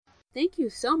Thank you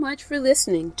so much for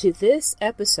listening to this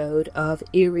episode of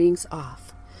Earrings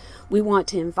Off. We want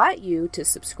to invite you to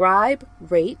subscribe,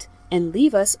 rate, and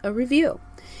leave us a review.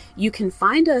 You can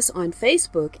find us on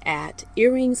Facebook at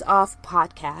Earrings Off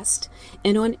Podcast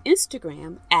and on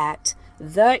Instagram at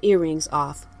The Earrings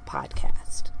Off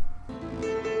Podcast.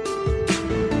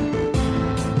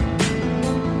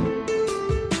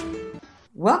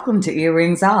 Welcome to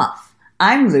Earrings Off.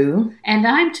 I'm Lou. And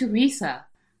I'm Teresa.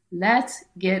 Let's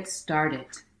get started.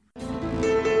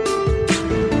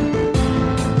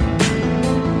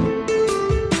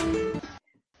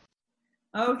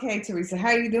 Okay, Teresa, how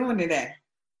are you doing today?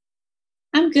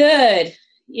 I'm good.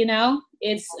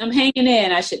 I'm hanging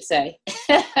in, I should say.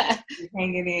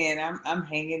 Hanging in. I'm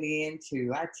hanging in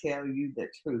too. I tell you the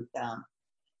truth.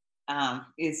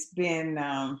 It's been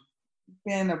a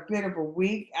bit of a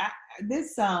week.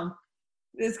 This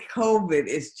COVID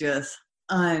is just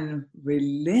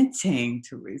unrelenting,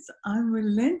 Teresa.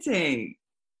 Unrelenting.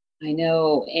 I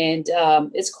know, and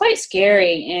it's quite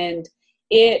scary, and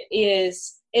it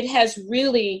has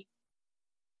really,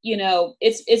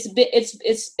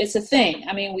 it's a thing.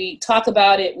 I mean, we talk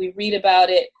about it, we read about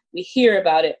it, we hear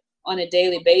about it on a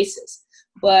daily basis,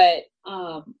 but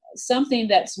something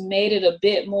that's made it a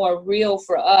bit more real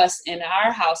for us in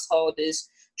our household is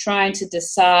trying to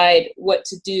decide what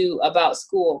to do about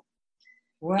school.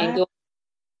 What? And go to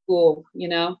school,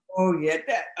 Oh, yeah.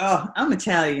 I'm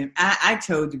Italian. I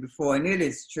told you before, and it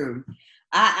is true.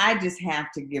 I just have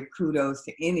to give kudos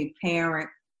to any parent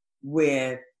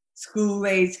with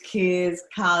school-age kids,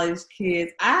 college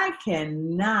kids. I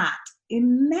cannot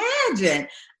imagine.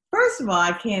 First of all,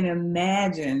 I can't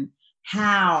imagine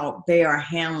how they are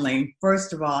handling,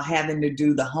 first of all, having to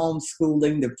do the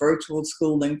homeschooling, the virtual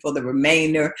schooling for the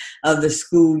remainder of the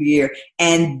school year,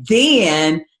 and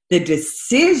then the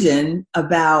decision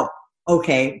about,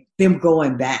 okay, them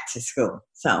going back to school.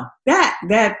 So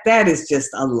that is just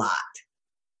a lot.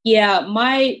 Yeah,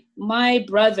 my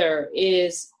brother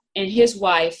and his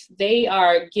wife, they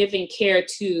are giving care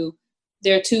to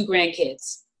their two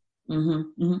grandkids.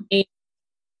 Mm-hmm, mm-hmm.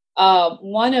 And,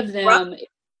 one of them.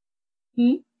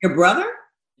 Your brother?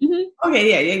 Mm-hmm.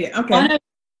 Okay, yeah. Okay.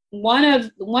 One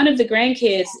of the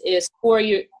grandkids is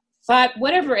 5,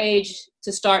 whatever age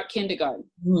to start kindergarten,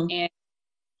 and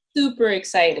super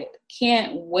excited.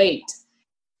 Can't wait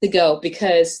to go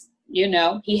because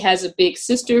he has a big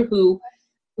sister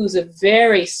who's a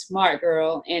very smart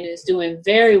girl and is doing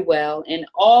very well and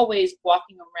always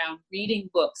walking around reading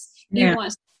books. Yeah.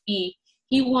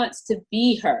 He wants to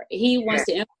be her. He wants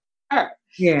to emulate her.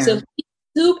 Yeah. So he's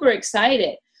super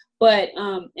excited. But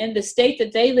in the state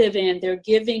that they live in, they're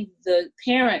giving the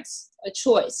parents a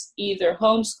choice, either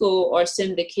homeschool or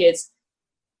send the kids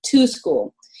to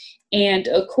school. And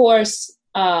of course,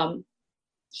 the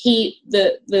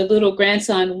little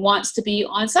grandson wants to be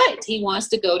on site. He wants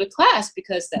to go to class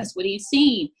because that's what he's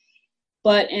seen.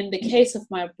 But in the case of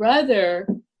my brother,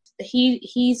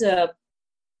 he's a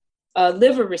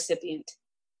liver recipient,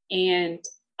 and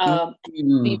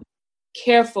be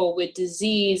careful with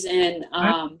disease, and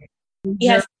he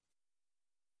has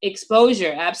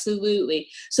exposure. Absolutely.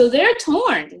 So they're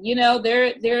torn.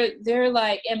 They're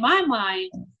like, in my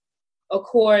mind, of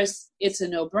course, it's a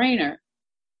no-brainer.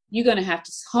 You're going to have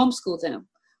to homeschool them.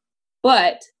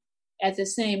 But at the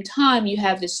same time, you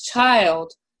have this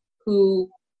child who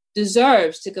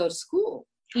deserves to go to school.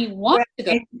 He wants to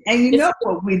go. And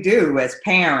what we do as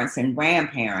parents and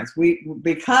grandparents,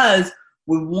 because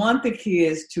we want the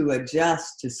kids to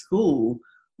adjust to school,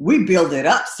 we build it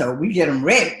up so we get them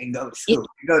ready to go to school,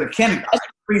 to go to kindergarten,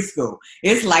 preschool.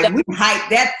 It's like we hype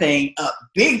that thing up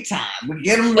big time. We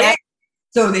get them ready.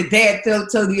 So that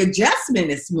so the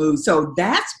adjustment is smooth. So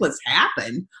that's what's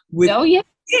happened with the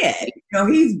kid.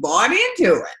 He's bought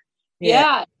into it.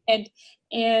 Yeah. And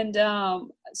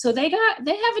so they have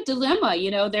a dilemma.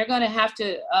 They're going to have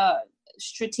to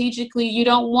strategically. You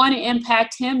don't want to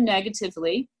impact him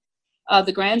negatively,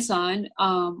 the grandson.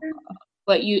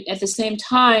 But you, at the same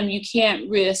time, you can't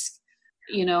risk.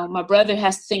 My brother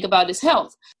has to think about his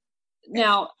health.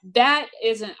 Now, that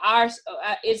isn't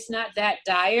it's not that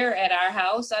dire at our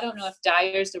house. I don't know if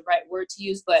dire is the right word to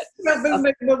use, but... But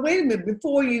wait a minute,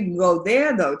 before you even go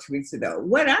there, though, Teresa,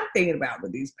 what I'm thinking about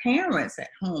with these parents at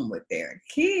home with their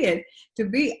kid, to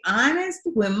be honest,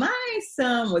 when my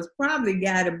son was probably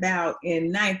got about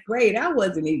in 9th grade, I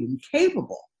wasn't even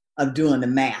capable of doing the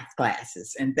math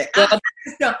classes and things. I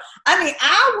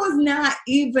was not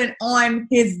even on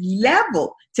his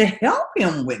level to help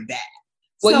him with that.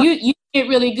 Well, you did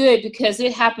really good because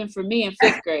it happened for me in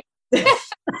 5th grade.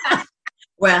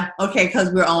 Well, okay,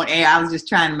 because we're on air. I was just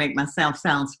trying to make myself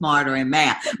sound smarter in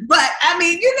math. But, I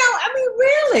mean,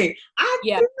 really, I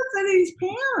Yeah. feel for these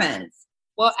parents.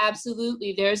 Well,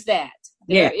 absolutely. There's that.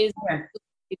 Yeah. There is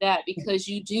that, because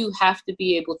you do have to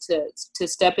be able to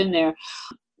step in there.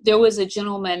 There was a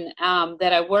gentleman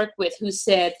that I worked with who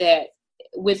said that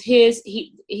with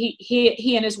he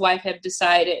and his wife have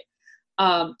decided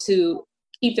to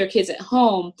keep their kids at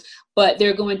home, but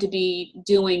they're going to be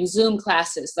doing Zoom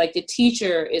classes. Like the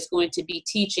teacher is going to be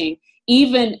teaching,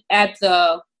 even at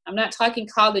I'm not talking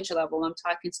college level, I'm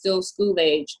talking still school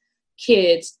age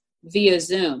kids via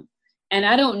Zoom. And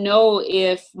I don't know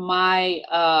if my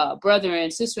brother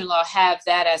and sister-in-law have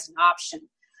that as an option.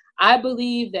 I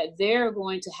believe that they're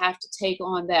going to have to take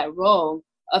on that role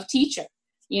of teacher,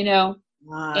 and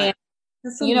working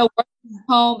from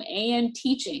home and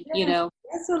teaching,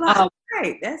 That's a lot.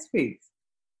 Right. That's peace.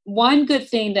 One good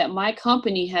thing that my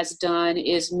company has done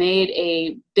is made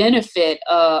a benefit,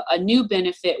 a new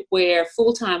benefit where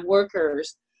full-time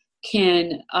workers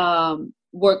can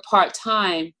work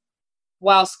part-time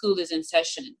while school is in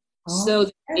session, so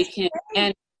that they can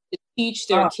and teach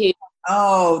their kids.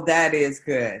 Oh, that is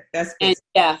good. That's good.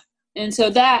 And so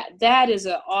that is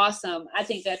awesome. I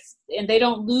think and they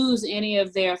don't lose any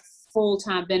of their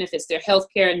full-time benefits, their health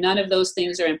care, none of those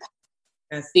things are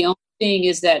impacted. The only thing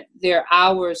is that their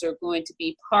hours are going to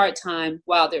be part-time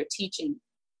while they're teaching.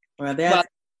 Well,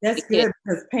 that's good,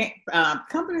 because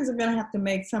companies are going to have to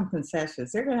make some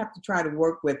concessions. They're going to have to try to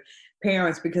work with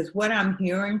parents, because what I'm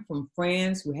hearing from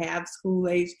friends who have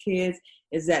school-age kids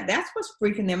is that that's what's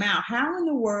freaking them out. How in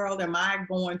the world am I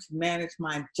going to manage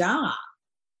my job,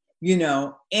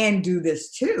 and do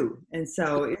this too? And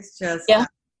so it's just,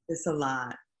 it's a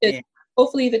lot.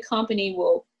 Hopefully the company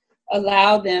will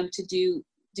allow them to do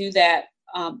that,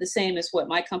 the same as what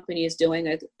my company is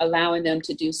doing, allowing them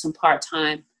to do some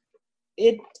part-time.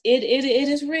 It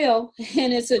is real,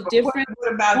 and it's a different.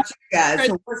 What about you guys?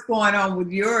 So what's going on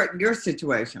with your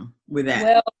situation with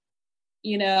that?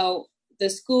 Well, the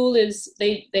school is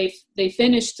they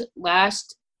finished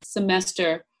last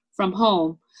semester from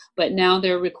home, but now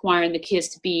they're requiring the kids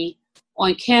to be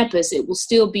on campus. It will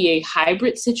still be a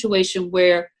hybrid situation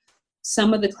where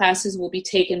some of the classes will be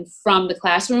taken from the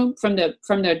classroom, from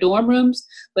their dorm rooms,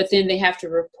 but then they have to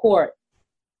report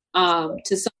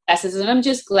to some classes. And I'm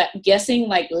just guessing,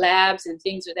 like labs and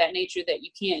things of that nature that you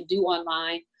can't do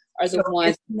online are the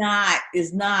ones.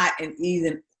 It's not an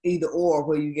either or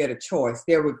where you get a choice.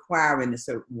 They're requiring this.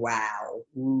 So wow.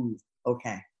 Ooh,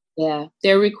 okay. Yeah,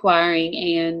 they're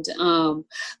requiring. And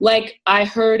like I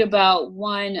heard about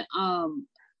one, I'm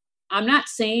not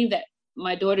saying that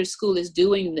my daughter's school is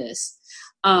doing this,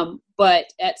 but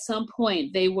at some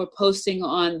point they were posting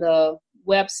on the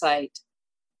website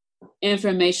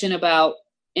information about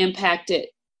impacted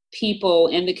people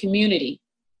in the community,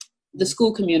 the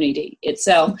school community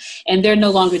itself, and they're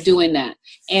no longer doing that.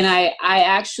 And I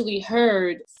actually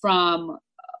heard on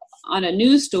a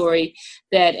news story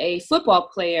that a football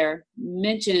player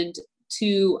mentioned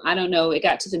I don't know, it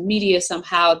got to the media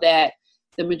somehow, that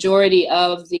the majority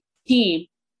of the team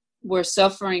were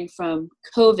suffering from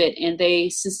COVID and they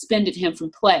suspended him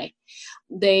from play.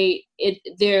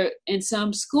 They're in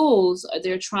some schools,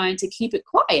 they're trying to keep it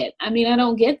quiet. I mean, I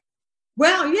don't get.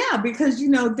 Well, yeah, because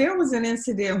there was an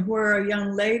incident where a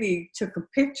young lady took a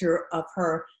picture of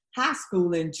her high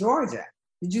school in Georgia.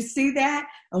 Did you see that?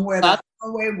 And where the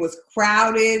hallway was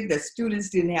crowded, the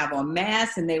students didn't have on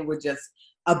masks, and they were just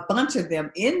a bunch of them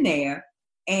in there.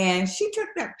 And she took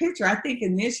that picture. I think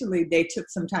initially they took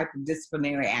some type of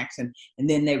disciplinary action, and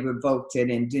then they revoked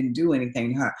it and didn't do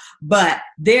anything to her. But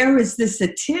there is this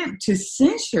attempt to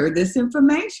censor this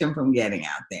information from getting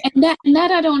out there. And that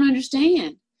I don't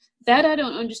understand.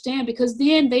 Because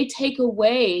then they take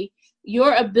away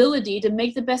your ability to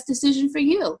make the best decision for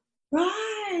you.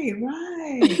 Right.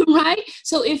 Right?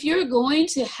 So if you're going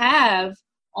to have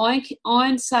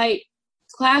on-site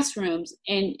classrooms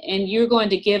and you're going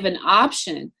to give an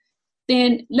option,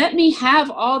 then let me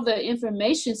have all the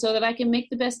information so that I can make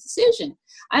the best decision.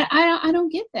 I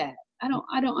don't get that. I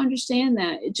don't understand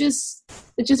that. It just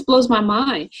blows my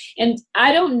mind. And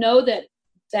I don't know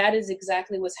that is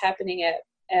exactly what's happening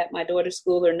at my daughter's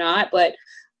school or not, but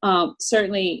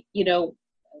certainly,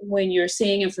 when you're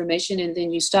seeing information and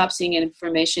then you stop seeing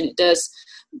information, it does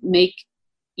make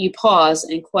you pause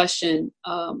and question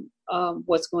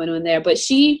what's going on there. But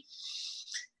she,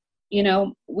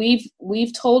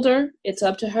 we've told her it's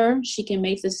up to her. She can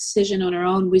make the decision on her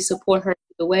own. We support her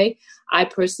the way. I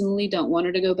personally don't want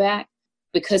her to go back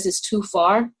because it's too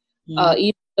far. Mm-hmm.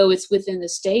 Even though it's within the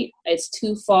state, it's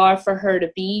too far for her to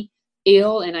be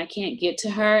ill, and I can't get to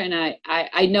her. And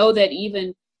I know that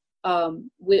even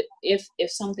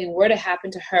if something were to happen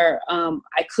to her,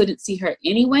 I couldn't see her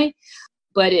anyway.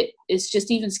 but it's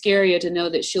just even scarier to know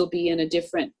that she'll be in a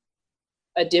different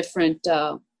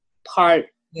part,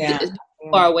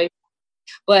 far away.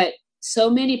 But so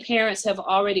many parents have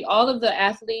already, all of the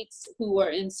athletes who were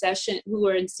in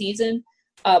season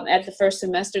at the first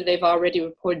semester, they've already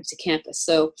reported to campus.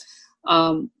 So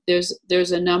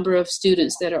there's a number of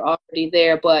students that are already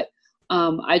there. But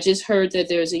I just heard that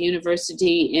there's a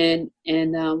university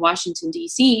in Washington,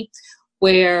 D.C.,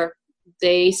 where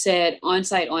they said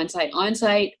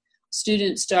on-site.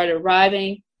 Students started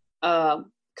arriving.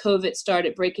 COVID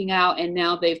started breaking out, and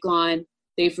now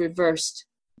they've reversed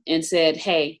and said,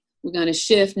 hey, we're going to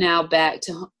shift now back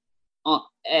to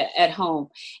at home.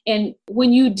 And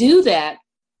when you do that,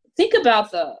 think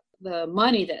about the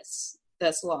money that's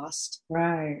lost.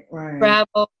 Right.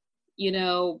 Travel,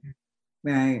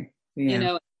 right.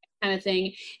 Yeah. Kind of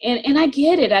thing. And I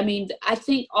get it. I mean, I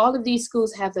think all of these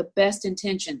schools have the best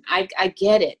intention. I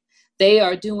get it. They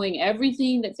are doing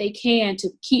everything that they can to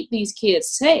keep these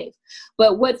kids safe.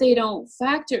 But what they don't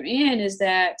factor in is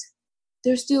that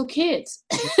they're still kids.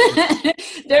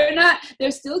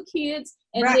 They're still kids.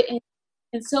 And, right.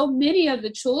 And so many of the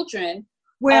children.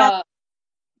 Well,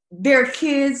 they're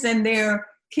kids, and they're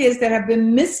kids that have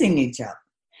been missing each other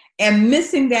and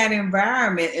missing that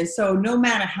environment. And so no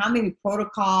matter how many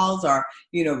protocols or,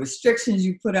 restrictions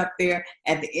you put up there,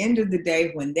 at the end of the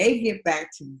day, when they get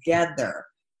back together,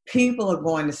 people are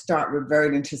going to start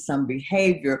reverting to some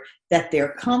behavior that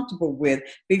they're comfortable with,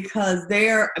 because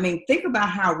think about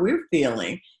how we're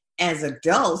feeling as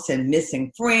adults and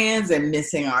missing friends and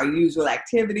missing our usual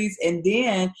activities. And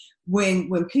then when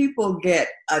people get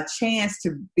a chance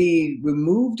to be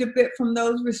removed a bit from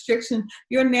those restrictions,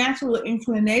 your natural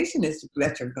inclination is to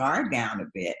let your guard down a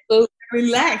bit.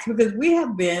 Relax, because we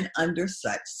have been under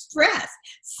such stress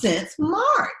since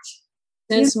March.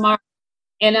 March.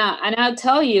 And I'll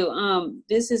tell you,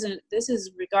 this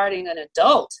is regarding an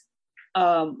adult,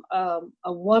 a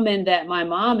woman that my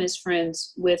mom is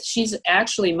friends with. She's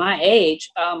actually my age.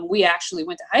 We actually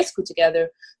went to high school together,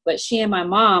 but she and my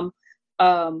mom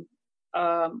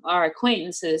are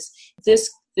acquaintances. This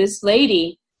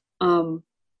lady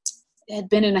had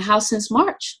been in the house since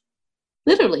March,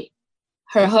 literally.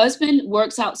 Her husband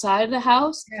works outside of the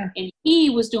house, and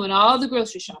he was doing all the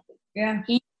grocery shopping. Yeah.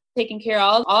 He taking care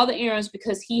of all the errands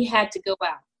because he had to go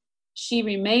out. She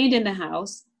remained in the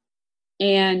house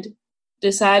and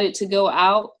decided to go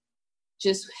out,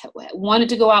 just wanted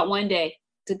to go out one day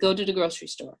to go to the grocery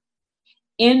store.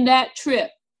 In that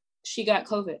trip, she got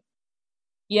COVID.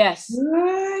 Yes.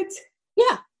 What?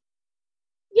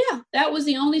 Yeah, that was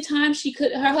the only time she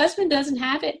could. Her husband doesn't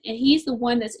have it, and he's the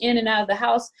one that's in and out of the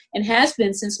house and has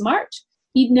been since March.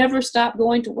 He'd never stopped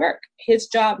going to work. His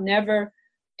job never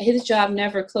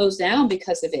closed down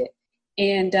because of it.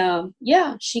 And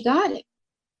she got it.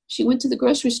 She went to the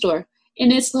grocery store,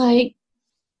 and it's like,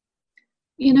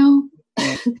 well,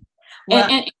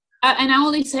 and I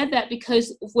only said that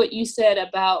because of what you said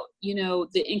about,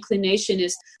 the inclination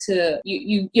is to,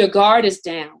 your guard is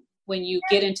down when you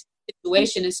get into the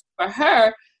situation. And for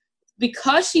her,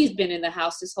 because she's been in the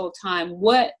house this whole time,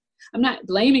 I'm not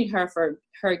blaming her for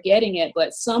her getting it,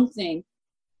 but some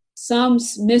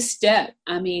misstep,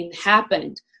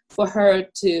 happened for her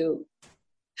to,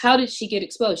 how did she get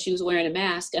exposed? She was wearing a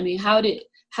mask. How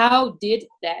did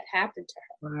that happen to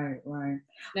her? Right.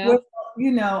 No?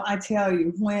 Well, I tell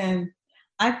you, when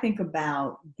I think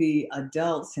about the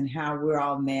adults and how we're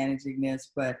all managing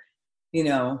this, but,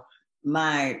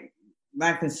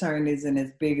 my concern isn't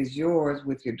as big as yours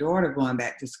with your daughter going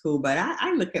back to school, but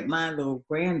I look at my little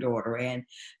granddaughter, and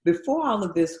before all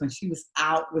of this, when she was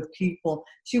out with people,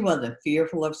 she wasn't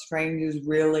fearful of strangers,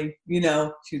 really.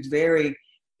 She was very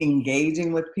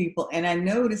engaging with people. And I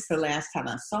noticed the last time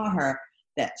I saw her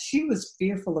that she was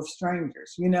fearful of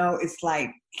strangers. It's like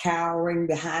cowering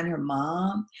behind her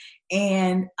mom.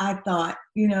 And I thought,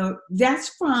 that's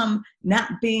from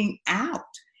not being out.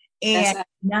 And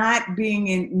not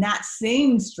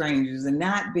seeing strangers and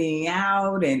not being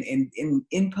out and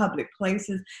in public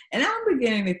places. And I'm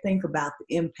beginning to think about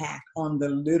the impact on the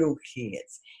little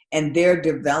kids and their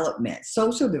development,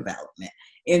 social development,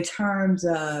 in terms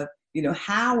of,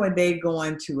 how are they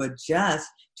going to adjust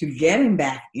to getting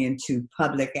back into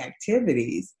public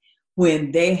activities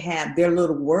when their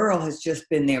little world has just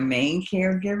been their main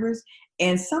caregivers.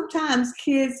 And sometimes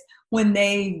kids, when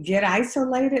they get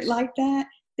isolated like that,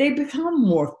 they become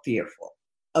more fearful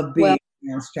of being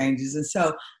around strangers. And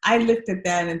so I looked at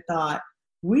that and thought,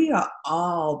 we are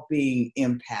all being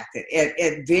impacted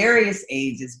at various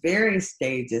ages, various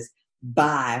stages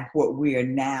by what we are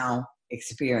now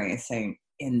experiencing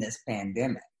in this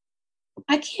pandemic.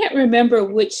 I can't remember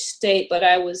which state, but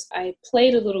I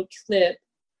played a little clip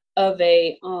of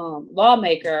a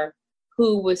lawmaker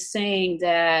who was saying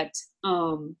that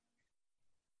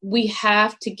we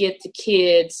have to get the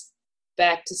kids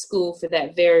back to school for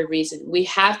that very reason. We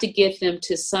have to get them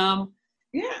to some.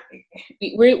 Yeah.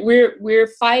 We're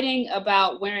fighting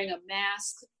about wearing a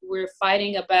mask. We're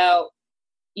fighting about,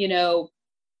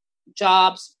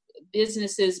 jobs,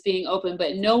 businesses being open,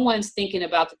 but no one's thinking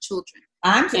about the children.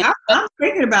 I'm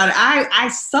thinking about it. I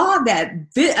saw that.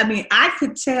 I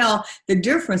could tell the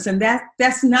difference, and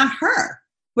that's not her.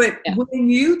 But when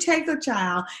you take a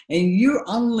child and you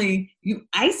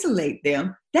isolate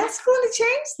them, that's going to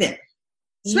change them,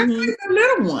 especially the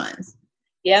little ones.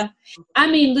 Yeah. I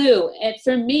mean, Lou, and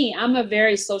for me, I'm a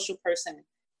very social person.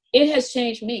 It has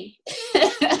changed me.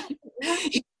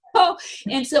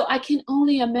 And so I can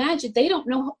only imagine they don't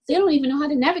even know how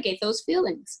to navigate those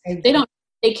feelings.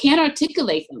 They can't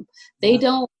articulate them. They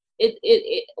don't,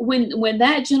 when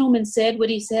that gentleman said what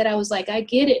he said, I was like, I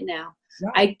get it now.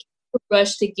 Right. I get the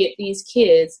rush to get these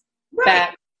kids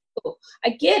back. I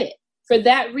get it for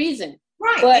that reason.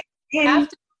 Right. But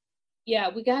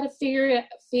we got to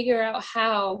figure out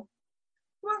how.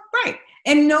 Well, right.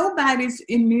 And nobody's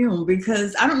immune,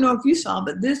 because I don't know if you saw,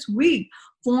 but this week,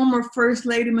 former First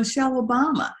Lady Michelle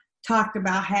Obama talked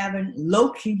about having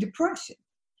low-key depression.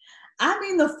 I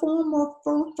mean, the former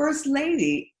First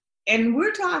Lady, and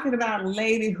we're talking about a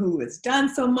lady who has done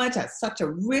so much, has such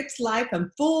a rich life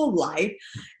and full life,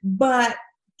 but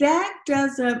that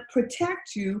doesn't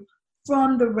protect you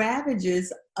from the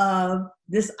ravages of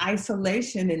this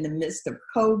isolation in the midst of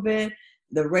COVID,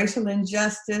 the racial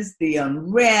injustice, the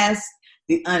unrest,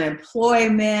 the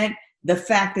unemployment, the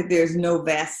fact that there's no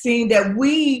vaccine, that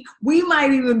we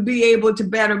might even be able to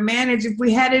better manage if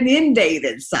we had an end date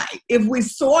in sight, if we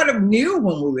sort of knew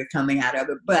when we were coming out of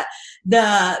it. But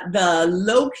the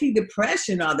low-key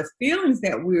depression, or the feelings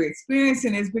that we're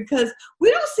experiencing, is because we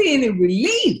don't see any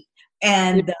relief.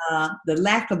 And the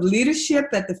lack of leadership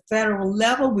at the federal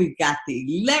level, we've got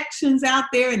the elections out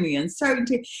there and the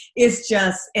uncertainty. It's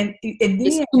just, and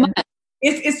then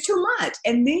it's too much.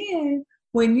 And then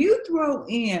when you throw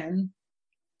in,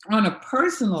 on a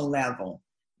personal level,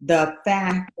 the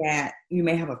fact that you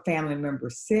may have a family member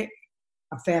sick,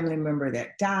 a family member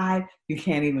that died, you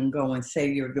can't even go and say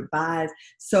your goodbyes.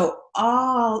 So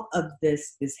all of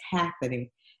this is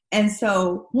happening. And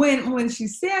so when she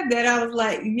said that, I was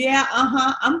like, yeah,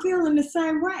 I'm feeling the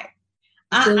same way.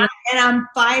 And I'm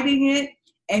fighting it.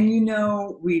 And,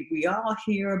 we all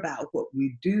hear about what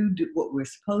we do, what we're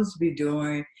supposed to be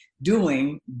doing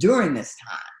during this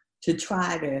time to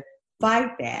try to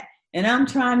fight that. And I'm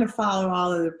trying to follow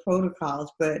all of the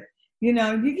protocols, but, you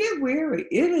get weary.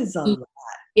 It is a lot.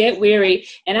 Get weary.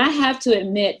 And I have to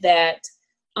admit that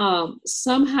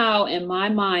somehow in my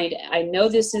mind, I know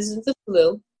this isn't the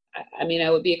flu. I mean, I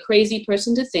would be a crazy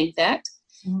person to think that.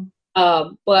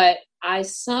 Mm-hmm. But I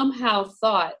somehow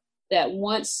thought that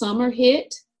once summer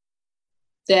hit,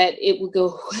 that it would go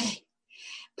away,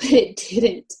 but it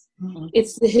didn't. Mm-hmm.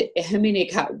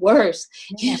 It got worse.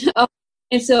 Yeah.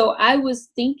 And so I was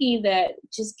thinking that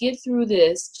just get through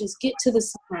this, just get to the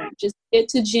summer, just get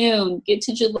to June, get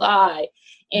to July,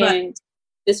 and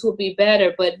this will be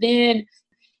better. But then,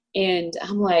 and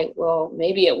I'm like, well,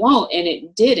 maybe it won't, and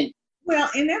it didn't. Well,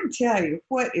 and let me tell you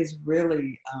what is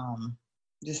really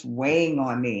just weighing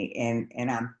on me, and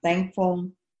I'm thankful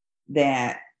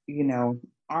that,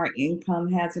 our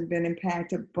income hasn't been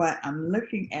impacted, but I'm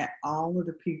looking at all of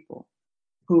the people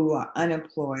who are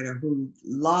unemployed or who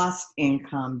lost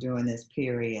income during this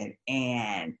period.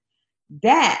 And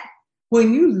that,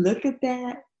 when you look at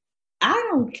that, I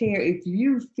don't care if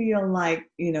you feel like,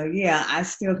 I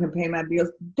still can pay my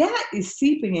bills. That is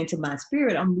seeping into my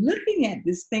spirit. I'm looking at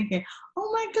this thinking,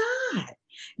 oh my God,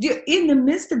 you're in the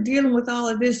midst of dealing with all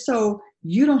of this. So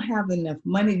you don't have enough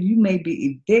money. You may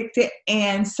be evicted.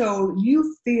 And so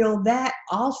you feel that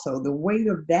also, the weight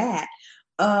of that,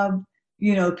 of,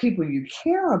 people you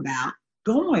care about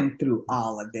going through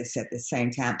all of this at the same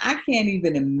time. I can't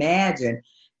even imagine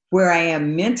where I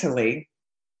am mentally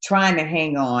trying to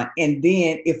hang on. And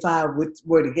then if I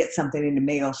were to get something in the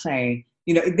mail saying,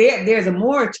 there's a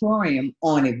moratorium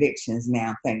on evictions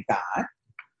now, thank God.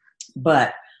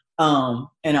 But,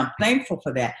 and I'm thankful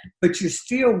for that, but I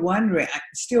still wonder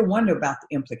about the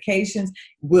implications.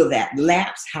 Will that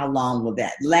lapse? How long will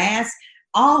that last?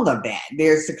 All of that.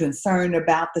 There's a concern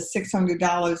about the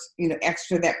 $600,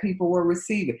 extra that people were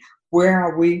receiving. Where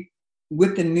are we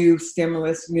with the new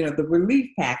stimulus, the relief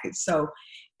package? So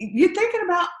you're thinking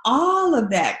about all of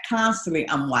that constantly.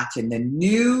 I'm watching the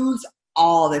news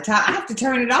all the time. I have to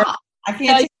turn it off. I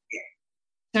can't take it.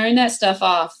 turn that stuff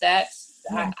off. That's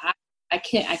I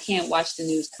can't watch the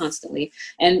news constantly.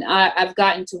 And I've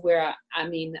gotten to where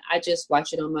I just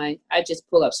watch it I just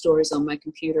pull up stories on my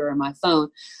computer or my phone.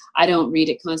 I don't read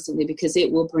it constantly because it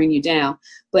will bring you down.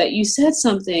 But you said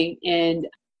something, and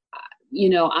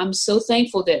I'm so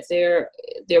thankful that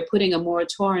they're putting a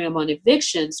moratorium on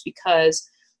evictions, because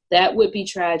that would be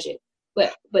tragic.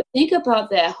 But think about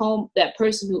that that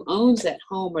person who owns that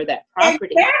home or that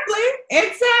property.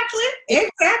 Exactly.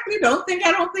 Don't think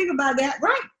I don't think about that.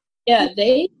 Right. Yeah,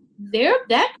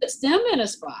 that puts them in a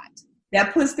spot.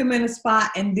 That puts them in a spot,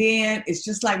 and then it's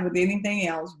just like with anything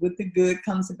else. With the good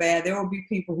comes the bad. There will be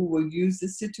people who will use the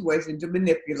situation to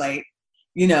manipulate,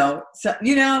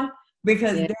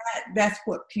 because that's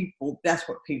what people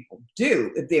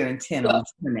do if they're intent on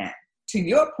doing that. To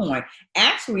your point,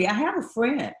 actually, I have a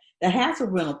friend that has a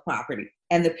rental property,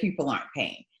 and the people aren't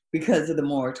paying because of the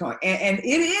moratorium, and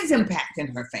it is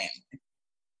impacting her family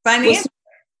financially.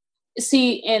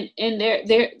 See, and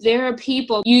there are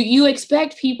people you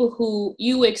expect people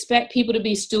to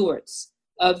be stewards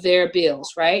of their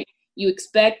bills, right? You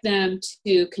expect them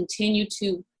to continue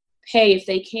to pay if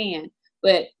they can,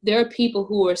 but there are people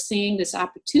who are seeing this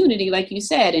opportunity, like you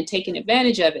said, and taking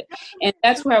advantage of it. And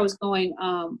that's where I was going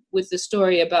with the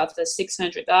story about the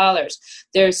 $600.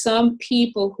 There are some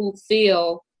people who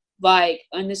feel like,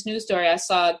 on this news story I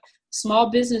saw, small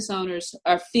business owners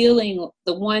are feeling,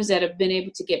 the ones that have been able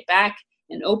to get back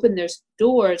and open their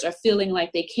doors are feeling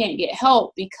like they can't get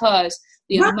help because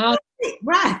the amount.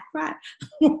 Right.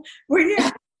 Well,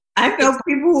 yeah, I know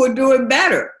people who are doing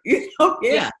better.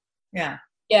 Yeah.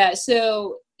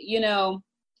 So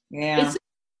it's a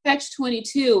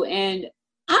catch-22, and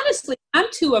honestly, I'm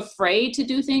too afraid to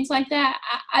do things like that.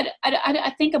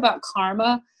 I think about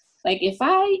karma. Like if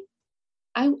I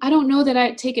don't know that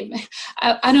I take it.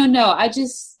 I don't know.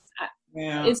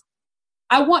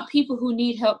 I want people who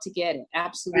need help to get it.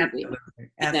 Absolutely.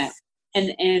 And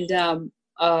I'm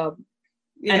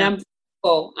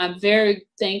thankful. I'm very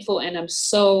thankful, and I'm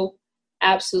so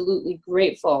absolutely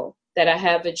grateful that I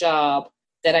have a job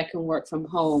that I can work from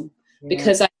home,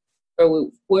 because I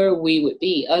know where we would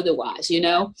be otherwise.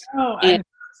 Oh, I know,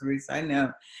 Teresa. I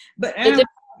know, but there's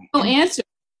no answer.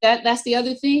 That's the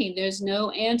other thing. There's no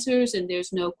answers, and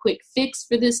there's no quick fix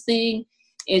for this thing.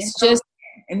 It's just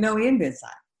no end in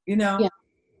sight, Yeah.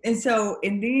 And so,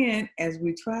 and then as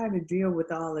we try to deal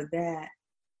with all of that,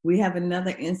 we have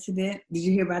another incident. Did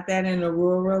you hear about that in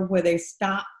Aurora, where they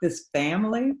stopped this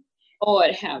family?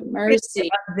 Lord have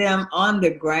mercy. Them on the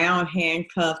ground,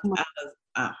 handcuffed.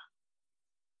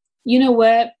 You know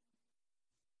what,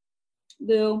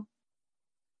 Lou?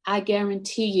 I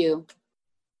guarantee you,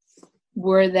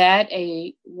 were that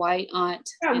a white aunt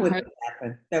that wouldn't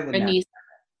happen. That would not happen.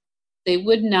 They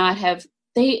would not have.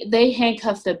 They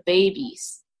handcuffed the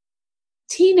babies.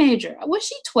 Teenager. Was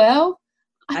she 12?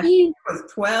 I think it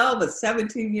was 12, a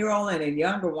 17-year-old, and a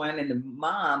younger one, and the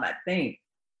mom, I think.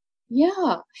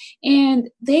 Yeah. And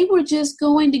they were just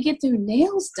going to get their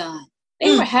nails done.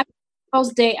 They were having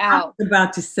Girls' Day out. I was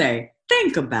about to say,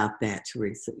 think about that,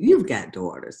 Teresa. You've got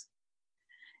daughters.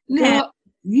 Now,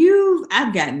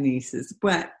 I've got nieces,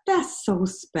 but that's so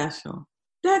special.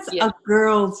 That's a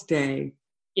girl's day.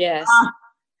 Yes.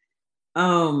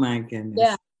 Oh my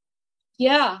goodness.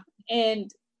 Yeah.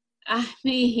 And I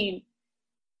mean,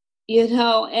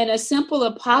 and a simple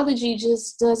apology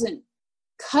just doesn't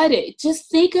cut it. Just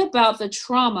think about the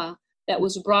trauma that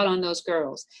was brought on those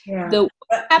girls. Yeah. What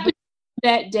happened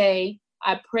that day,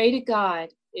 I pray to God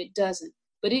it doesn't.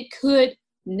 But it could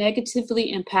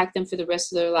negatively impact them for the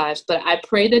rest of their lives. But I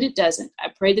pray that it doesn't. I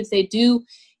pray that they do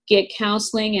get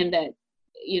counseling, and that,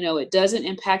 it doesn't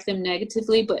impact them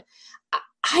negatively. But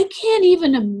I can't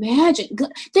even imagine.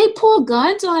 They pull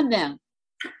guns on them.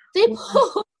 They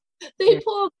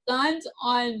pull guns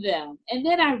on them. And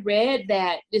then I read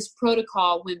that this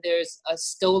protocol, when there's a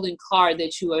stolen car,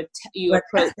 that you approach.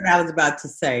 That's what I was about to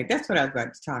say. That's what I was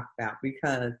about to talk about,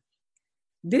 because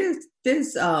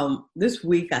this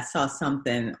week I saw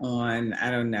something on,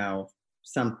 I don't know,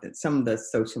 some of the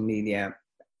social media.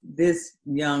 This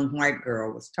young white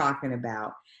girl was talking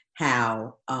about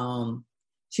how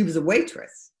she was a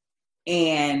waitress,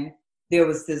 and there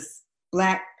was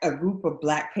a group of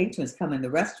black patrons come in the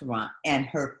restaurant, and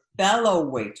her fellow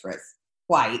waitress,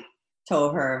 white,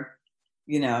 told her,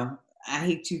 I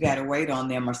hate you got to wait on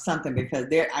them or something, because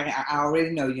I already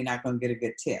know you're not going to get a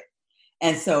good tip.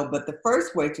 And so, but the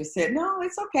first waitress said, no,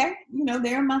 it's okay.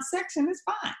 They're in my section. It's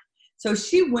fine. So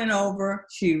she went over,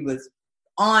 she was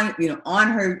on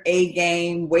her A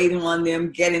game, waiting on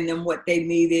them, getting them what they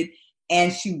needed.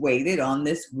 And she waited on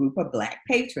this group of black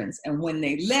patrons. And when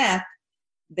they left,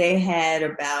 they had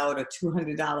about a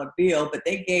 $200 bill, but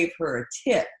they gave her a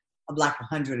tip of like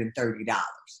 $130.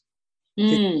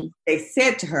 They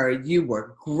said to her, "You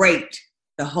were great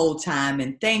the whole time,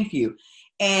 and thank you."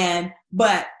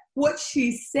 But what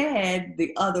she said,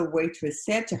 the other waitress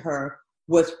said to her,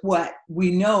 was what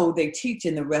we know they teach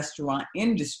in the restaurant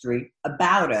industry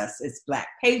about us as Black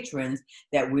patrons,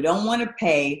 that we don't want to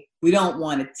pay, we don't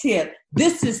want to tip.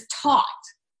 This is taught,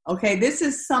 okay? This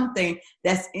is something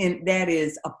that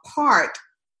is a part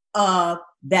of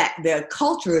the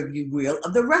culture, if you will,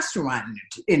 of the restaurant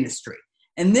industry.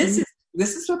 And this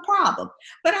is a problem.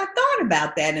 But I thought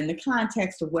about that in the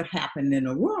context of what happened in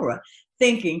Aurora,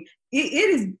 thinking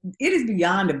it is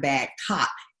beyond a bad cop.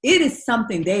 It is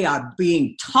something they are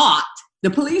being taught.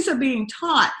 The police are being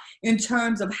taught in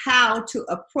terms of how to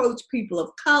approach people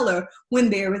of color when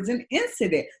there is an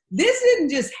incident. This isn't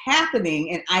just happening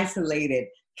in isolated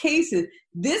cases.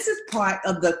 This is part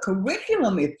of the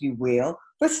curriculum, if you will,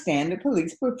 for standard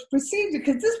police procedure,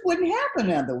 because this wouldn't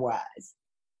happen otherwise.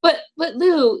 But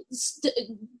Lou,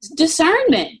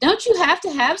 discernment. Don't you have to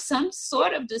have some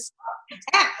sort of discernment?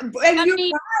 And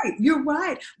you're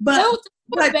right. But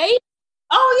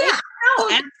oh yeah,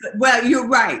 I know. Well, you're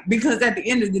right, because at the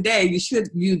end of the day,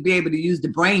 you'd be able to use the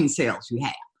brain cells you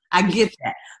have. I get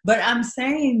that, but I'm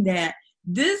saying that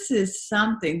this is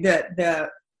something that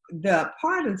the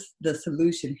part of the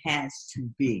solution has to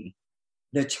be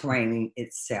the training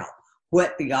itself.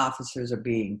 What the officers are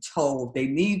being told, they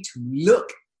need to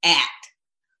look at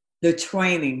the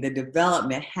training, the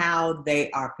development, how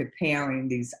they are preparing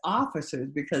these officers,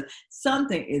 because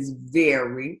something is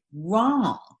very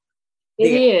wrong. It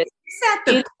is. It's at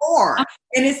the core,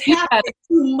 and it's happening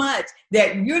too much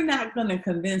that you're not going to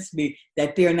convince me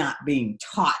that they're not being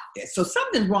taught this. So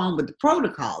something's wrong with the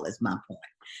protocol is my point.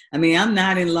 I mean, I'm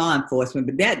not in law enforcement,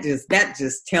 but that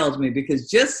just tells me, because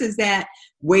just as that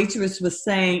waitress was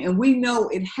saying, and we know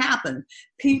it happens,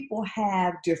 people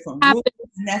have different rules.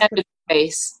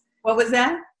 Race. What was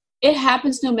that? It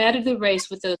happens no matter the race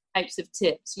with those types of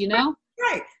tips, you know?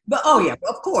 Right. But, oh yeah,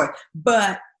 of course.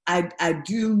 But I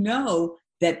do know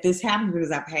that this happens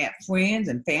because I've had friends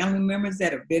and family members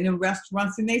that have been in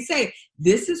restaurants, and they say,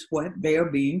 this is what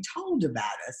they're being told about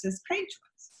us as patrons.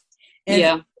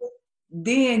 And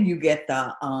then you get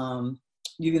the,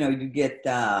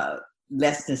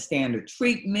 less than standard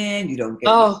treatment. You don't get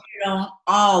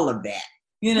all of that,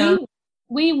 you know?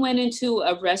 We went into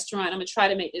a restaurant. I'm going to try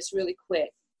to make this really quick.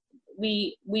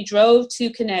 We drove to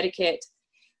Connecticut.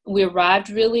 We arrived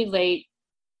really late,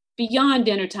 beyond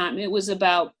dinner time. It was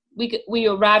about, we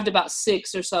arrived about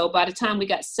 6 or so. By the time we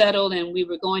got settled and we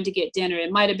were going to get dinner,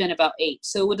 it might have been about 8.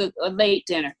 So it was a late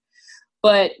dinner.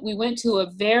 But we went to a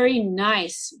very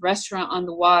nice restaurant on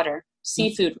the water,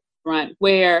 seafood restaurant,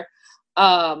 where,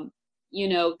 the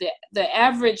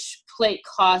average plate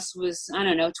cost was, I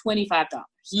don't know, $25,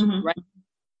 right?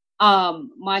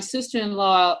 My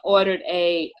sister-in-law ordered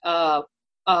a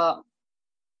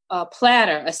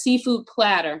platter, a seafood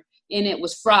platter, and it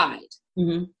was fried.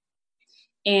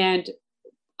 And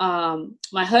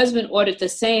my husband ordered the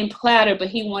same platter, but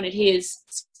he wanted his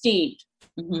steamed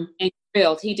and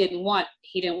grilled. He didn't want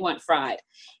fried.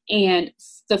 And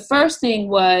the first thing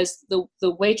was the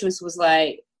waitress was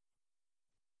like,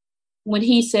 when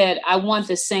he said, "I want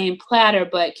the same platter,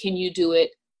 but can you do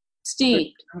it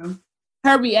steamed?"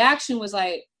 Her reaction was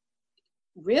like,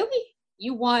 "Really?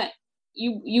 You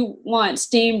want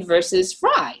steamed versus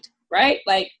fried, right?"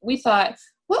 Like, we thought,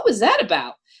 what was that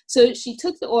about? So she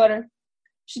took the order.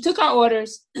 She took our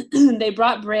orders. They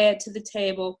brought bread to the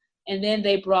table, and then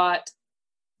they brought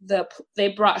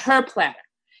her platter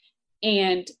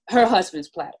and her husband's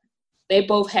platter. They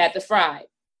both had the fried.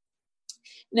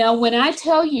 Now, when I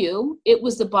tell you, it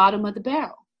was the bottom of the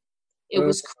barrel. It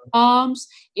was crumbs.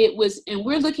 And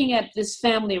we're looking at this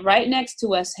family right next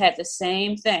to us had the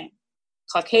same thing,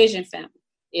 Caucasian family.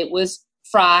 It was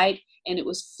fried, and it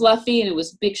was fluffy, and it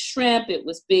was big shrimp. It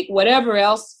was big, whatever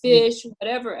else, fish,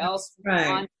 whatever else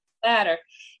on the platter.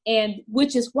 And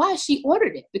which is why she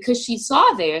ordered it, because she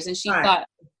saw theirs and she thought,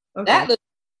 that looks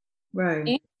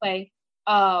right. Anyway,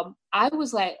 I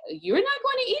was like, "You're not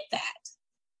going to eat that."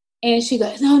 And she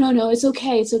goes, no, it's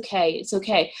okay.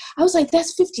 I was like,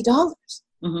 "That's $50.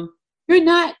 You're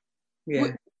not,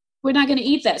 we're not going to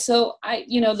eat that." So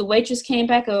the waitress came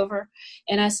back over,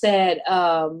 and I said,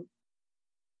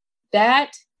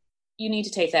 that you need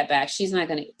to take that back. She's not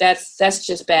going to, that's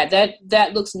just bad.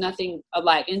 That looks nothing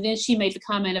alike. And then she made the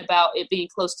comment about it being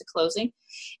close to closing.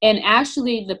 And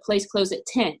actually the place closed at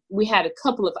 10. We had a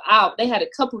couple of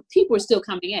people were still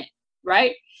coming in.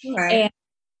 Right. And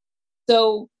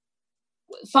so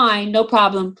fine, no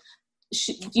problem.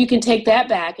 you can take that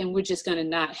back, and we're just going to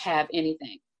not have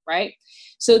anything, right?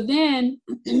 So then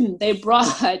they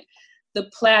brought the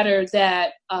platter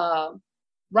that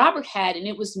Robert had, and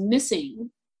it was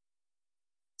missing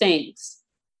things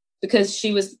because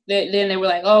then they were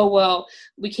like, oh, well,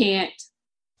 we can't.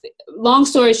 Long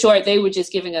story short, they were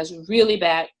just giving us really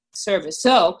bad service.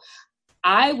 So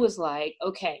I was like,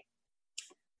 okay,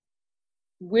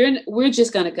 we're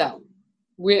just going to go.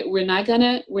 We don't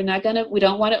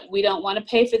want to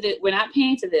pay for this. We're not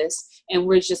paying for this, and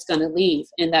we're just going to leave.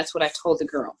 And that's what I told the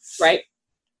girl, right?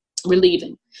 We're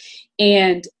leaving.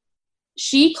 And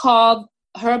she called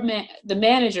the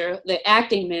manager, the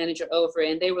acting manager over,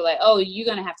 and they were like, oh, you're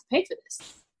going to have to pay for this.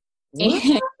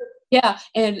 And, yeah.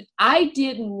 And I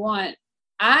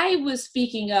was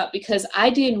speaking up because I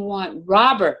didn't want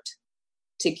Robert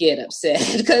to get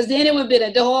upset, because then it would have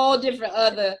been a whole different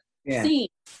other scene.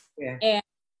 Yeah. And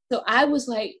so I was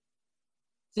like,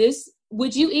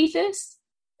 would you eat this?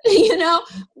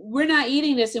 We're not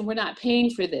eating this, and we're not paying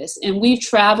for this. And we've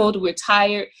traveled, we're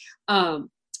tired.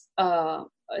 Takia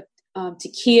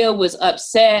was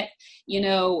upset,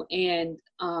 and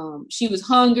she was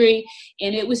hungry,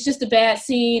 and it was just a bad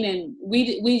scene, and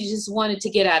we just wanted to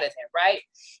get out of there, right?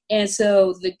 And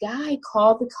so the guy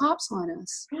called the cops on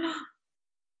us.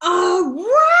 Oh,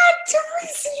 what?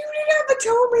 Teresa, you never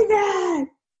told me that.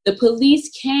 The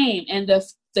police came, and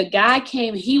the guy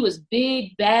came. He was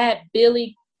big, bad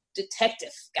Billy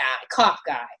detective guy, cop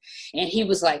guy. And he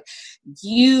was like,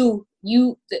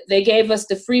 they gave us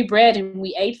the free bread and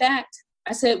we ate that.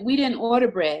 I said, we didn't order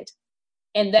bread.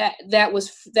 And that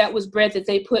was bread that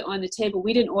they put on the table.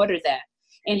 We didn't order that.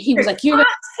 And he was like, the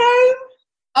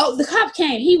cop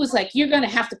came. He was like, you're going to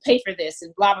have to pay for this,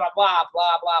 and blah, blah, blah,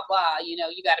 blah, blah, blah. You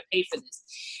got to pay for this.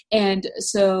 And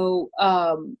so,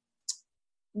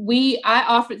 I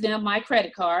offered them my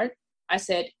credit card. I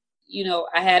said,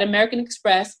 I had American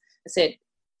Express. I said,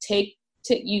 take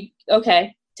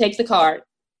the card.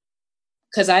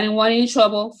 Because I didn't want any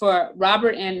trouble for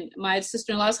Robert and my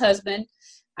sister-in-law's husband.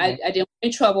 I didn't want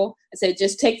any trouble. I said,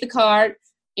 just take the card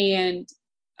and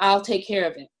I'll take care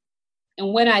of it.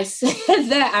 And when I said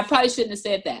that, I probably shouldn't have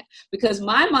said that, because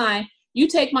my mind, you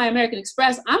take my American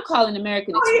Express, I'm calling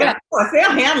American Express. Yeah, of course,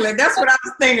 they'll handle it. That's what I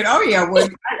was thinking. Oh, yeah, well,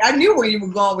 I knew where you were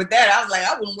going with that. I was like,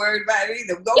 I wasn't worried about it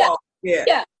either. Go on. Yeah.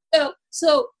 Yeah.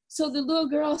 So the little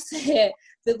girl said,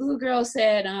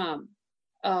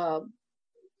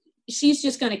 she's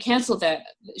just going to cancel that.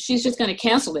 She's just going to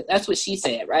cancel it. That's what she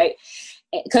said, right?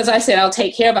 Because I said, I'll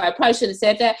take care of it. I probably should have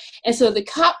said that. And so the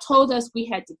cop told us we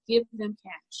had to give them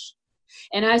cash.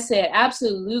 And I said,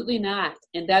 absolutely not.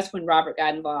 And that's when Robert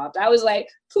got involved. I was like,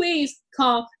 please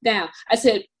calm down. I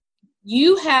said,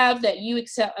 you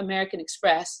accept American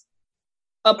Express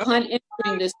upon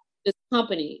entering this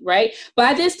company, right?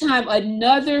 By this time,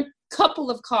 another couple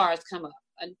of cars come up,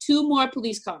 and 2 more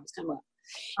police cars come up.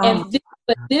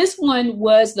 But this one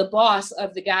was the boss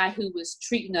of the guy who was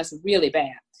treating us really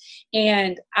bad.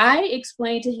 And I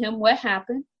explained to him what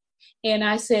happened. And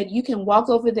I said, you can walk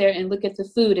over there and look at the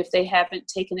food if they haven't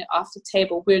taken it off the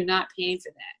table. We're not paying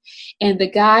for that. And the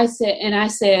guy said, and I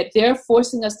said, they're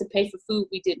forcing us to pay for food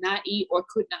we did not eat or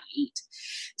could not eat.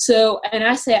 So, and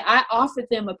I said, I offered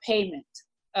them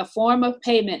a form of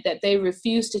payment that they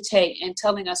refused to take, and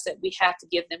telling us that we have to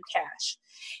give them cash.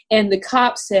 And the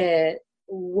cop said,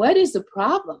 what is the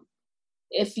problem?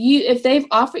 If they've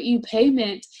offered you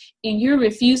payment and you're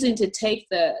refusing to take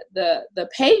the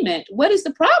payment, what is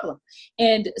the problem?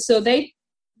 And so they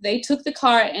took the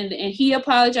car, and he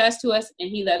apologized to us, and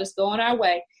he let us go on our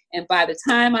way. And by the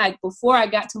time before I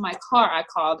got to my car, I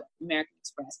called American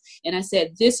Express, and I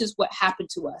said, this is what happened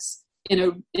to us in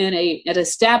an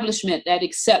establishment that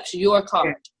accepts your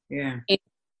card. Yeah. And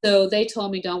so they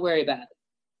told me, don't worry about it.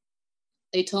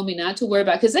 They told me not to worry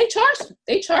about it, because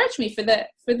they charged me for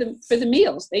the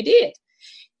meals. They did.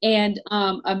 And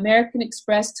American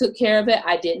Express took care of it.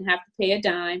 I didn't have to pay a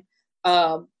dime.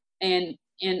 And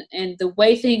the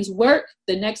way things work,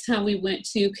 the next time we went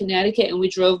to Connecticut and we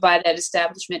drove by that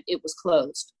establishment, it was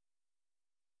closed,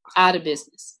 out of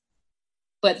business.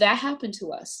 But that happened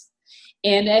to us.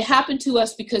 And it happened to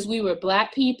us because we were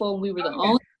Black people, and we were the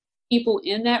only people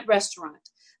in that restaurant.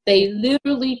 They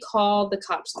literally called the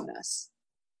cops on us.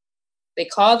 They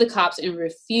called the cops and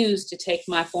refused to take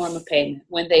my form of payment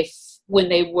when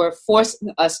they were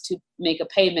forcing us to make a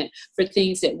payment for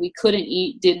things that we couldn't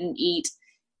eat, didn't eat,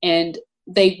 and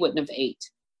they wouldn't have ate.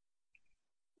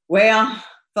 Well,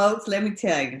 folks, let me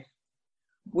tell you,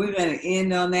 we're going to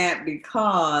end on that,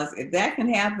 because if that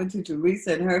can happen to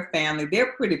Teresa and her family,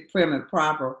 they're pretty prim and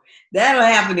proper. That'll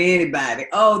happen to anybody.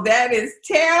 Oh, that is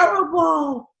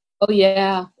terrible. Oh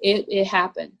yeah, it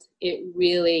happened. It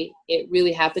really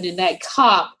happened. And that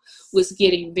cop was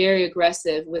getting very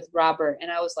aggressive with Robert.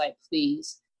 And I was like,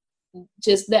 please,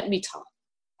 just let me talk.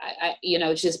 I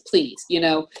just please,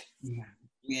 Yeah.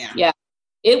 Yeah.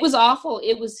 It was awful.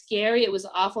 It was scary. It was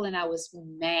awful. And I was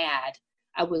mad.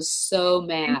 I was so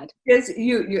mad.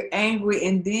 You're angry,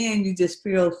 and then you just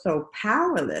feel so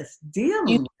powerless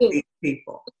dealing with these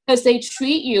people. Because they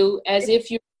treat you as if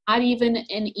you're not even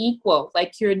an equal.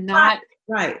 Like you're not.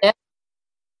 Right.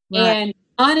 And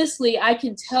honestly, I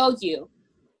can tell you,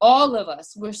 all of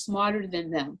us, we're smarter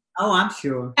than them. Oh, I'm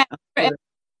sure.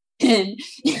 Than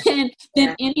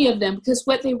any of them, because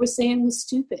what they were saying was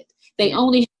stupid. They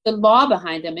only had the law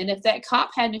behind them. And if that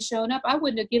cop hadn't shown up, I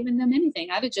wouldn't have given them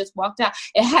anything. I'd have just walked out.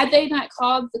 And had they not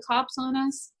called the cops on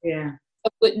us, I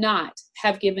would not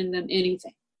have given them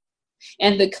anything.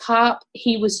 And the cop,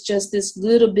 he was just this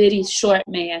little bitty short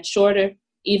man, shorter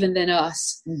even than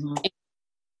us. Mm-hmm.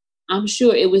 I'm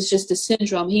sure it was just a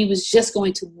syndrome. He was just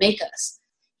going to make us.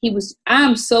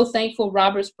 I'm so thankful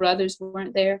Robert's brothers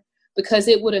weren't there, because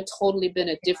it would have totally been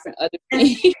a different other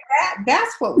thing.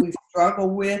 That's what we struggle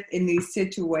with in these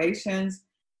situations,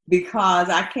 because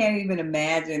I can't even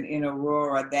imagine in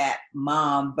Aurora that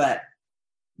mom, but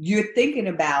you're thinking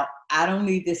about, I don't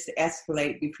need this to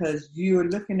escalate, because you're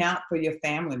looking out for your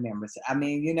family members. I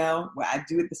mean, I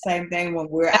do it the same thing when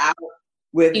we're out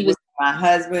with my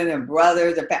husband and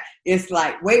brothers. It's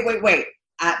like, wait,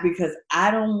 because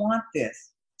I don't want this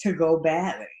to go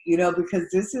badly, because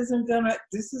this isn't gonna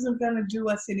do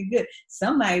us any good.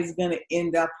 Somebody's gonna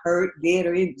end up hurt, dead,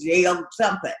 or in jail,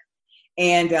 something.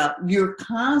 And you're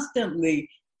constantly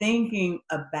thinking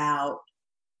about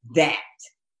that.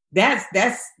 That's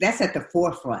at the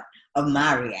forefront of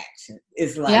my reaction.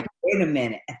 It's like, wait a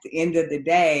minute. At the end of the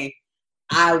day,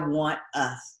 I want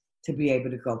us to be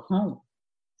able to go home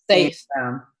safe.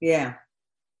 And,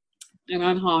 and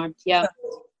unharmed. Yeah.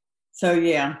 So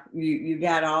you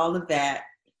got all of that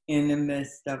in the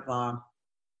midst of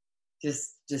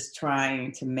just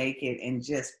trying to make it, and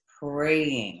just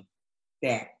praying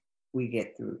that we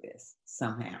get through this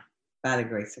somehow by the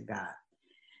grace of God.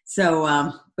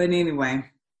 So, but anyway,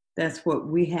 that's what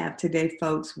we have today,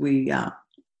 folks. We're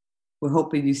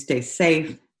hoping you stay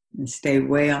safe and stay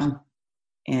well,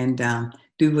 and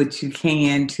do what you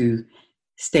can to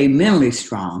stay mentally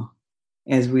strong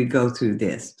as we go through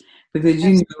this, because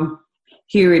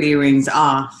here at Earrings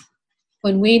Off,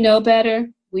 when we know better,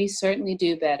 we certainly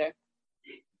do better.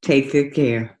 Take good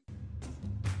care.